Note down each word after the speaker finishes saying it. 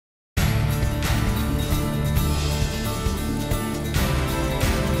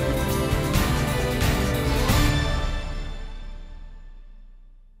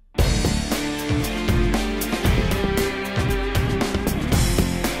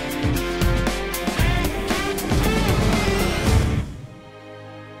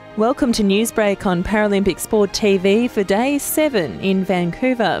Welcome to Newsbreak on Paralympic Sport TV for Day 7 in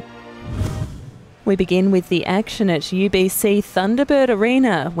Vancouver. We begin with the action at UBC Thunderbird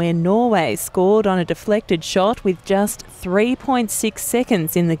Arena, where Norway scored on a deflected shot with just 3.6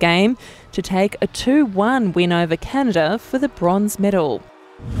 seconds in the game to take a 2-1 win over Canada for the bronze medal.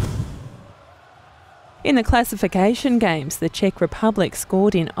 In the classification games, the Czech Republic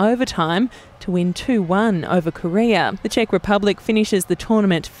scored in overtime to win 2-1 over Korea. The Czech Republic finishes the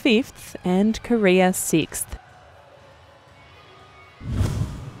tournament 5th and Korea 6th.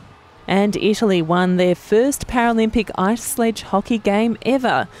 And Italy won their first Paralympic ice sledge hockey game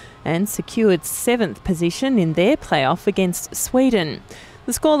ever and secured 7th position in their playoff against Sweden.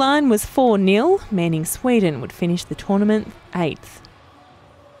 The scoreline was 4-0, meaning Sweden would finish the tournament 8th.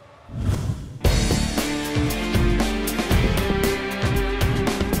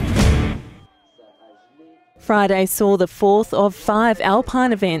 Friday saw the 4th of 5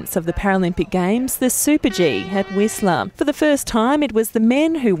 alpine events of the Paralympic Games, the Super G at Whistler. For the first time, it was the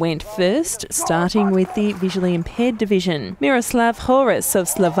men who went first, starting with the visually impaired division. Miroslav Horace of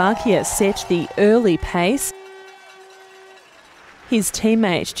Slovakia set the early pace. His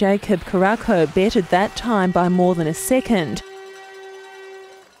teammate Jakub Karako bettered that time by more than a second.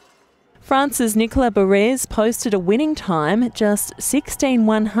 France's Nicolas Barrez posted a winning time, just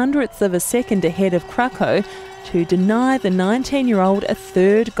 16/100th of a second ahead of Krakow, to deny the 19-year-old a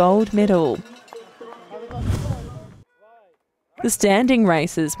third gold medal. The standing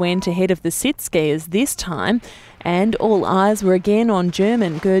races went ahead of the sit skiers this time, and all eyes were again on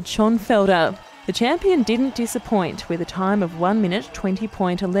German Gerd Schonfelder. The champion didn't disappoint with a time of 1 minute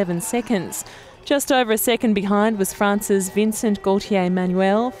 20.11 seconds. Just over a second behind was France's Vincent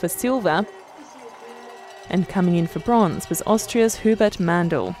Gaultier-Manuel for silver, and coming in for bronze was Austria's Hubert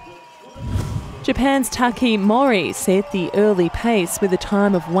Mandl. Japan's Taki Mori set the early pace with a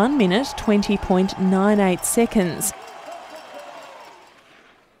time of 1 minute 20.98 seconds.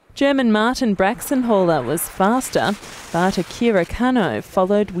 German Martin Braxenholer was faster, but Akira Kano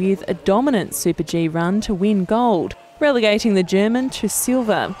followed with a dominant Super G run to win gold, relegating the German to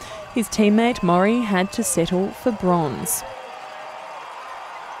silver. His teammate Mori had to settle for bronze.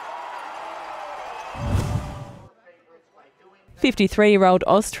 '53-year-old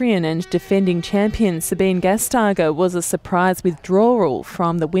Austrian and defending champion Sabine Gastager was a surprise withdrawal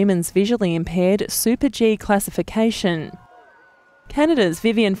from the women's visually impaired Super G classification. Canada's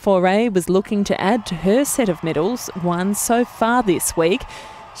Vivienne Foray was looking to add to her set of medals, won so far this week.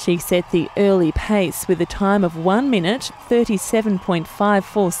 She set the early pace with a time of 1 minute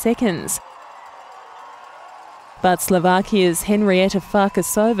 37.54 seconds. But Slovakia's Henrietta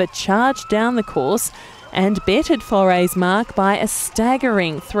Farkasova charged down the course and bettered Foray's mark by a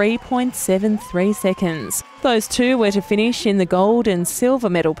staggering 3.73 seconds. Those two were to finish in the gold and silver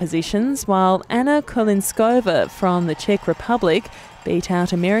medal positions, while Anna Kolinskova from the Czech Republic beat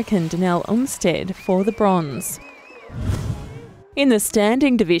out American Danelle Umstead for the bronze. In the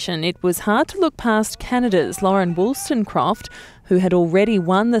standing division, it was hard to look past Canada's Lauren Wollstonecroft, who had already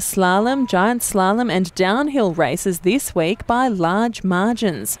won the slalom, giant slalom and downhill races this week by large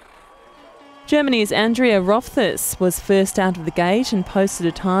margins. Germany's Andrea Rothfuss was first out of the gate and posted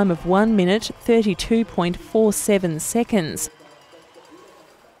a time of 1 minute 32.47 seconds.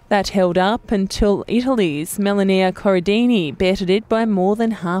 That held up until Italy's Melania Corradini bettered it by more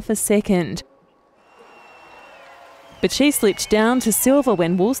than half a second. But she slipped down to silver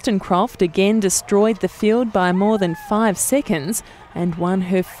when Wollstonecroft again destroyed the field by more than 5 seconds and won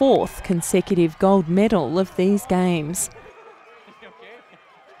her 4th consecutive gold medal of these games.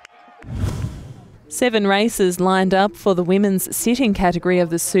 7 races lined up for the women's sitting category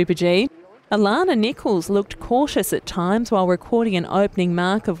of the Super G. Alana Nichols looked cautious at times while recording an opening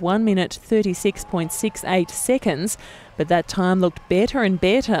mark of 1 minute 36.68 seconds, but that time looked better and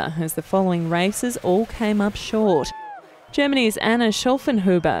better as the following races all came up short. Germany's Anna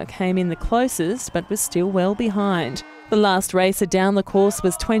Schulfenhuber came in the closest but was still well behind. The last racer down the course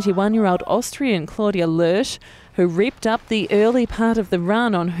was 21-year-old Austrian Claudia Lersch, who ripped up the early part of the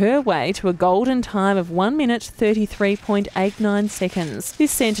run on her way to a golden time of 1 minute 33.89 seconds.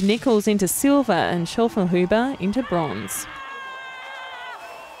 This sent Nichols into silver and Schulfenhuber into bronze.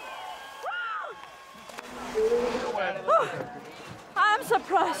 I'm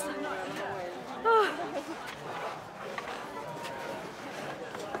surprised.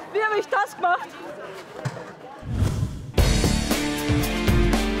 Wie habe ich das gemacht?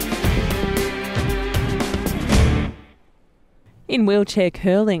 In wheelchair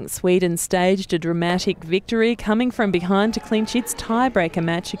curling, Sweden staged a dramatic victory, coming from behind to clinch its tiebreaker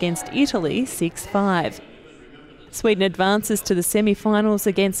match against Italy 6-5. Sweden advances to the semi-finals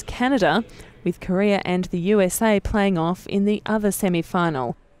against Canada, with Korea and the USA playing off in the other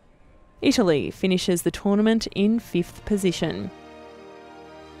semi-final. Italy finishes the tournament in 5th position.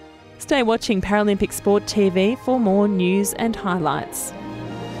 Stay watching Paralympic Sport TV for more news and highlights.